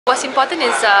What's important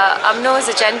is UMNO's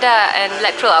agenda and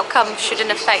electoral outcome shouldn't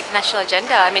affect national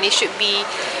agenda. I mean, it should be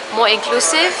more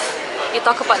inclusive. You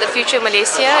talk about the future of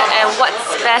Malaysia, and what's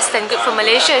best and good for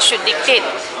Malaysia should dictate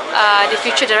the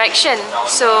future direction.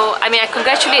 So, I mean, I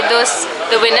congratulate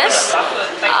the winners.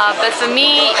 But for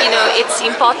me, it's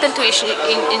important to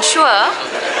ensure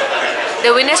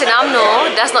the winners in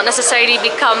UMNO does not necessarily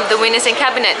become the winners in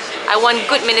cabinet. I want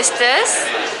good ministers,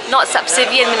 not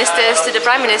subservient ministers to the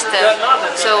Prime Minister.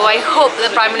 So I hope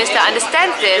the Prime Minister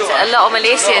understands this. A lot of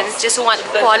Malaysians just want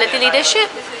quality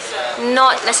leadership,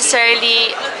 not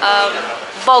necessarily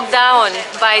bogged down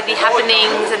by the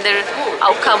happenings and the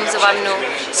outcomes of UMNO.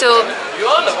 So,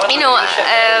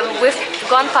 we've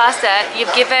gone past that.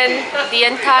 You've given the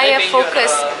entire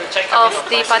focus of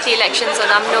the party elections on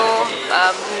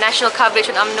UMNO, national coverage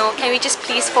on UMNO. Can we just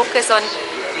please focus on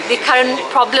the current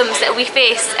problems that we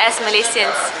face as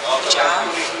Malaysians?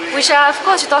 Which are, of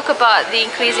course, you talk about the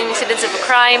increasing incidence of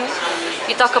crime,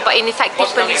 you talk about ineffective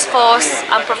police force,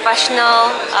 unprofessional,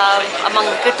 among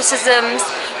criticisms.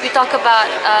 We talk about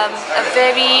a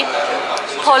very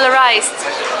polarized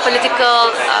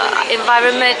political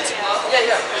environment.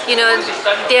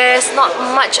 There's not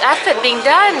much effort being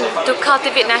done to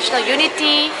cultivate national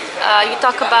unity. You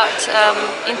talk about,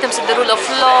 in terms of the rule of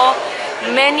law,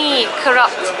 many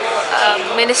corrupt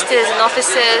ministers and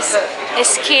officers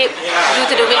escape due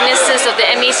to the weaknesses of the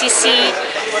MACC,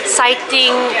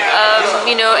 citing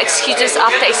excuses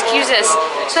after excuses.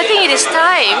 So I think it is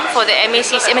time for the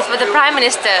MACC, for the Prime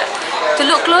Minister, to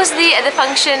look closely at the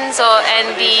functions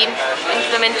and the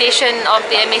implementation of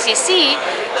the MACC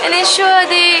and ensure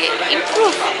they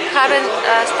improve current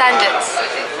standards.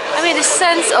 I mean, the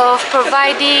sense of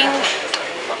providing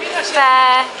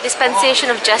fair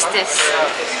dispensation of justice,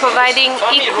 providing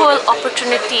equal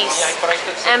opportunities,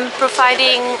 and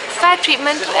providing fair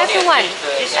treatment to everyone.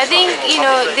 I think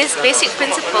these basic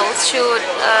principles should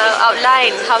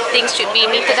outline how things should be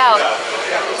meted out.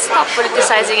 Stop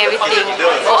politicizing everything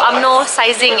or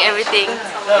UMNO-sizing everything.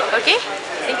 Okay?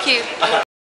 Thank you.